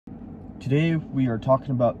Today we are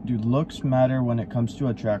talking about, do looks matter when it comes to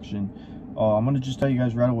attraction? I'm going to just tell you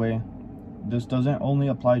guys right away, this doesn't only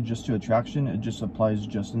apply just to attraction, it just applies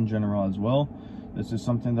just in general as well. This is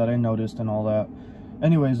something that I noticed and all that.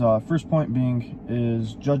 Anyways, first point being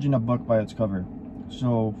is judging a book by its cover.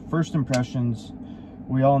 So first impressions,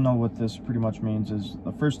 we all know what this pretty much means, is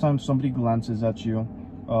the first time somebody glances at you,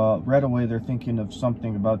 right away they're thinking of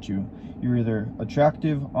something about you. You're either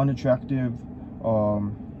attractive, unattractive,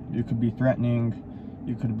 you could be threatening,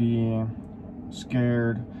 you could be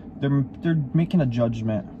scared. They're making a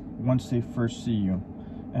judgment once they first see you.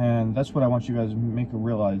 And that's what I want you guys to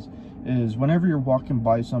realize, is whenever you're walking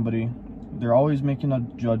by somebody, they're always making a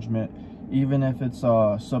judgment, even if it's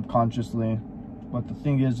subconsciously. But the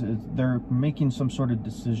thing is they're making some sort of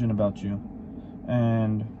decision about you.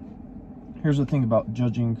 And here's the thing about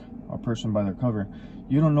judging a person by their cover.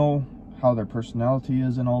 You don't know how their personality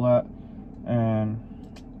is and all that. And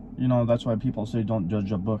you know, that's why people say don't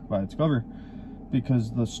judge a book by its cover,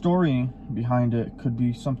 because the story behind it could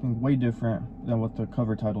be something way different than what the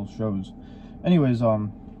cover title shows. Anyways,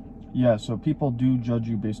 yeah, so people do judge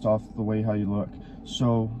you based off the way how you look.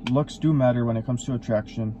 So looks do matter when it comes to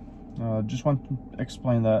attraction. Just want to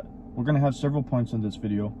explain that. We're going to have several points in this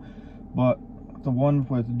video, but the one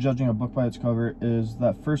with judging a book by its cover is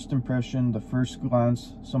that first impression, the first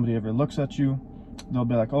glance somebody ever looks at you, they'll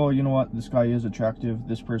be like, oh, you know what, this guy is attractive,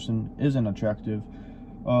 this person isn't attractive,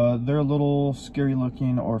 they're a little scary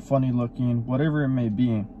looking or funny looking, whatever it may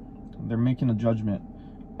be. They're making a judgment,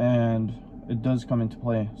 and it does come into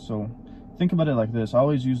play. So think about it like this. I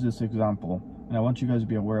always use this example, and I want you guys to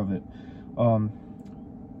be aware of it.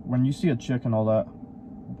 When you see a chick and all that,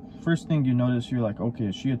 first thing you notice, you're like, okay,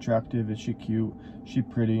 is she attractive, is she cute, is she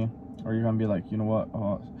pretty? Or you're gonna be like, you know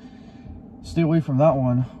what, stay away from that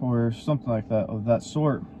one, or something like that, of that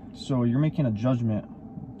sort. So you're making a judgment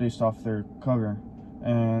based off their cover.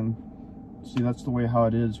 And see, that's the way how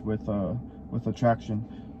it is with attraction,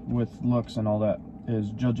 with looks and all that, is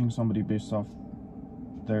judging somebody based off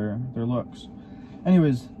their looks.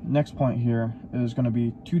 Anyways, next point here is going to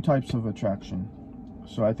be two types of attraction.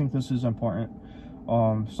 So I think this is important,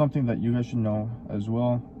 something that you guys should know as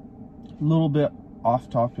well. A little bit off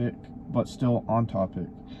topic, but still on topic.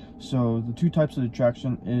 So the two types of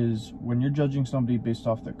attraction is when you're judging somebody based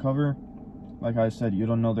off their cover. Like I said, you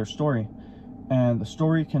don't know their story, and the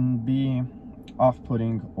story can be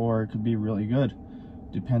off-putting or it could be really good,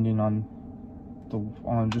 depending on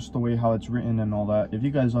just the way how it's written and all that. If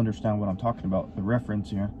you guys understand what I'm talking about, the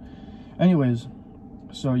reference here. Anyways,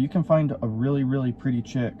 so you can find a really pretty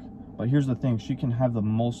chick, but here's the thing, she can have the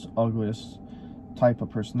most ugliest type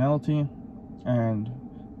of personality and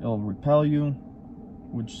it'll repel you,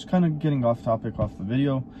 which is kind of getting off topic off the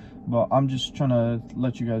video, but I'm just trying to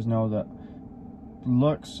let you guys know that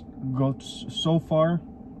looks go so far,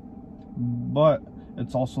 but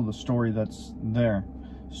it's also the story that's there.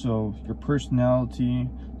 So your personality,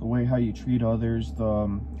 the way how you treat others, if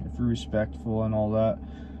you're respectful and all that,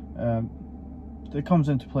 it comes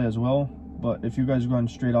into play as well. But if you guys are going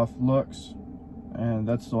straight off looks, and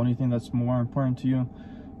that's the only thing that's more important to you,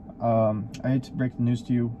 I hate to break the news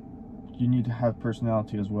to you, you need to have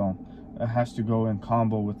personality as well. It has to go in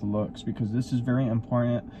combo with the looks, because this is very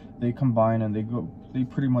important. They combine and they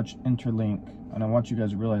pretty much interlink, and I want you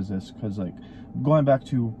guys to realize this, because like going back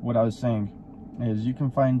to what I was saying, is you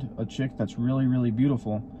can find a chick that's really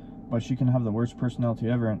beautiful, but she can have the worst personality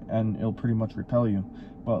ever, and it'll pretty much repel you.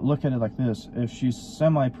 But look at it like this, if she's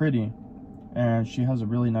semi-pretty and she has a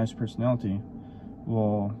really nice personality,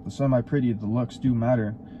 well, the semi-pretty, the looks do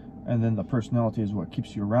matter, and then the personality is what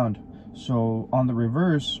keeps you around. So on the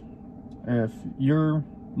reverse, if you're a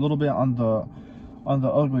little bit on the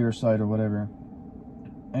uglier side or whatever,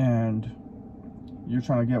 and you're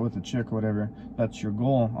trying to get with a chick or whatever, that's your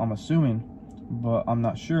goal, I'm assuming, but I'm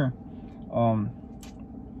not sure.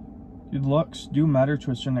 Your looks do matter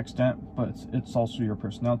to a certain extent, but it's also your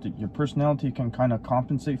personality. Your personality can kind of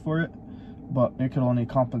compensate for it, but it can only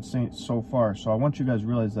compensate so far. So I want you guys to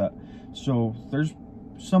realize that. So there's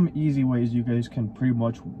some easy ways you guys can pretty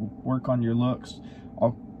much work on your looks.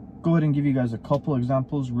 I'll go ahead and give you guys a couple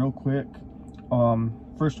examples real quick.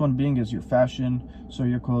 First one being is your fashion. So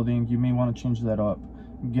your clothing, you may want to change that up,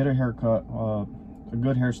 get a haircut, a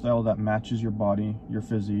good hairstyle that matches your body, your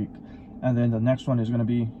physique. And then the next one is going to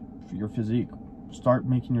be your physique. Start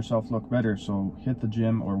making yourself look better, so hit the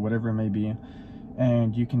gym or whatever it may be,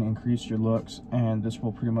 and you can increase your looks, and this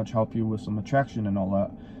will pretty much help you with some attraction and all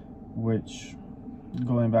that. Which,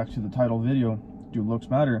 going back to the title video, do looks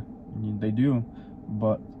matter? They do,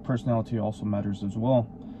 but personality also matters as well.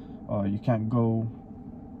 You can't go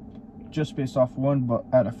just based off one, but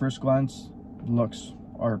at a first glance, looks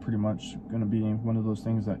are pretty much going to be one of those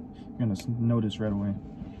things that you're going to notice right away.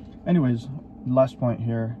 Anyways, last point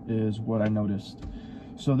here is what I noticed.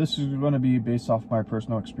 So this is going to be based off my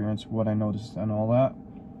personal experience, what I noticed and all that.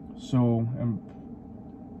 So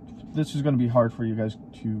this is going to be hard for you guys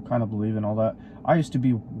to kind of believe and all that. I used to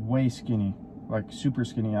be way skinny, like super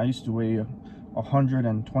skinny. I used to weigh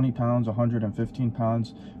 120 pounds, 115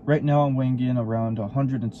 pounds. Right now I'm weighing in around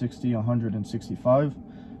 160, 165.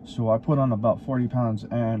 So I put on about 40 pounds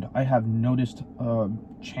and I have noticed a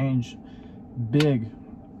change big.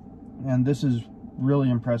 And this is really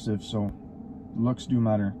impressive. So looks do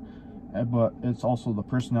matter, but it's also the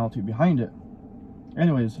personality behind it.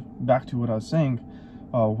 Anyways, back to what I was saying.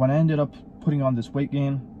 When I ended up putting on this weight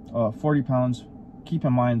gain, 40 pounds, keep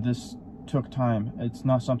in mind this took time. It's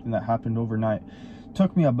not something that happened overnight. It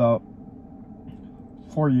took me about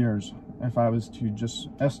 4 years. If I was to just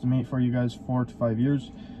estimate for you guys, 4 to 5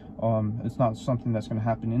 years. It's not something that's going to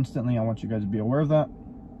happen instantly. I want you guys to be aware of that.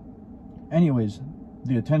 Anyways,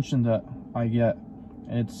 the attention that I get,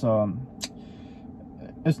 it's not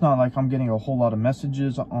like I'm getting a whole lot of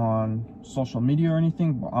messages on social media or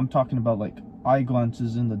anything, but I'm talking about like eye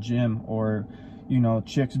glances in the gym, or you know,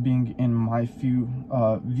 chicks being in my view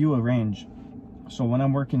of range. So when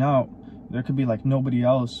I'm working out, there could be like nobody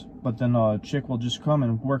else, but then a chick will just come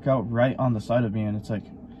and work out right on the side of me, and it's like,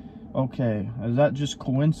 okay, is that just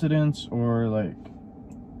coincidence, or like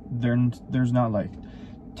there's not like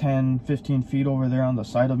 10-15 feet over there on the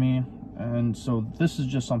side of me? And so this is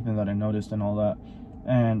just something that I noticed and all that.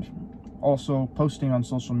 And also posting on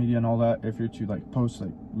social media and all that, if you're to like post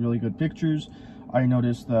like really good pictures, I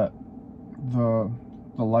noticed that the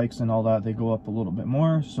likes and all that, they go up a little bit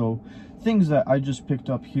more. So things that I just picked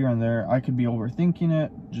up here and there, I could be overthinking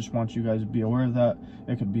it. Just want you guys to be aware of that.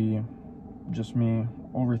 It could be just me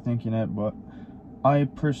overthinking it, but I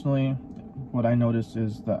personally, what I noticed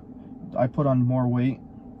is that I put on more weight.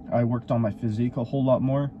 I worked on my physique a whole lot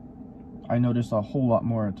more. I noticed a whole lot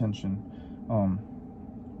more attention.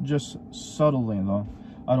 Just subtly though.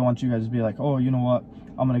 I don't want you guys to be like, oh, you know what,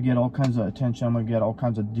 I'm gonna get all kinds of attention, I'm gonna get all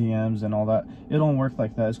kinds of DMs and all that. It don't work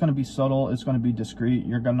like that. It's gonna be subtle, it's gonna be discreet.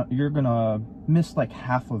 You're gonna miss like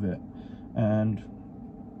half of it. And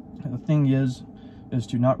the thing is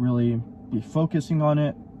to not really be focusing on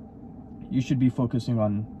it. You should be focusing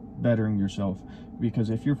on bettering yourself, because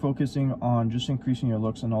if you're focusing on just increasing your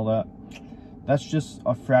looks and all that, that's just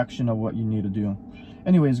a fraction of what you need to do.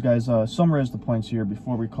 Anyways, guys, summarize the points here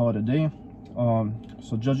before we call it a day.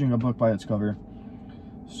 So judging a book by its cover.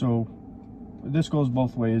 So this goes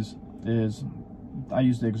both ways. Is I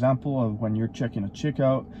use the example of when you're checking a chick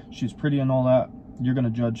out, she's pretty and all that, you're gonna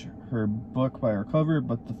judge her book by her cover,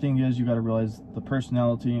 but the thing is, you got to realize the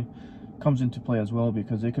personality comes into play as well,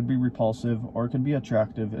 because it could be repulsive or it could be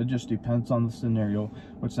attractive. It just depends on the scenario,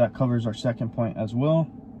 which that covers our second point as well.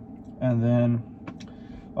 And then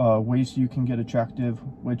ways you can get attractive,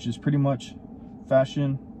 which is pretty much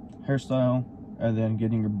fashion, hairstyle, and then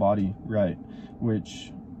getting your body right,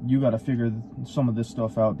 which you got to figure some of this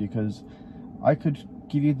stuff out, because I could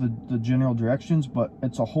give you the general directions, but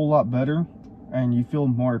it's a whole lot better and you feel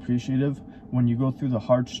more appreciative when you go through the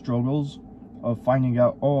hard struggles of finding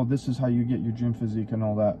out, oh, this is how you get your dream physique and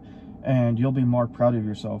all that, and you'll be more proud of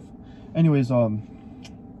yourself. Anyways,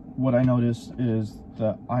 what I noticed is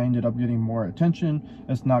that I ended up getting more attention.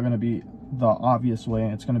 It's not going to be the obvious way.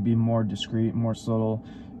 It's going to be more discreet, more subtle,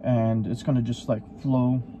 and it's going to just like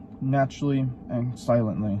flow naturally and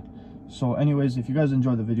silently. So anyways, if you guys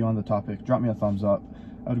enjoyed the video on the topic, drop me a thumbs up.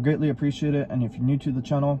 I would greatly appreciate it. And if you're new to the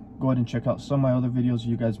channel, go ahead and check out some of my other videos.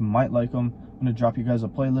 You guys might like them. I'm going to drop you guys a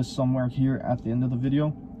playlist somewhere here at the end of the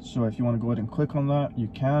video, so if you want to go ahead and click on that, you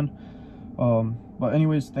can. But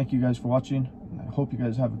anyways, thank you guys for watching. I hope you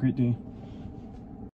guys have a great day.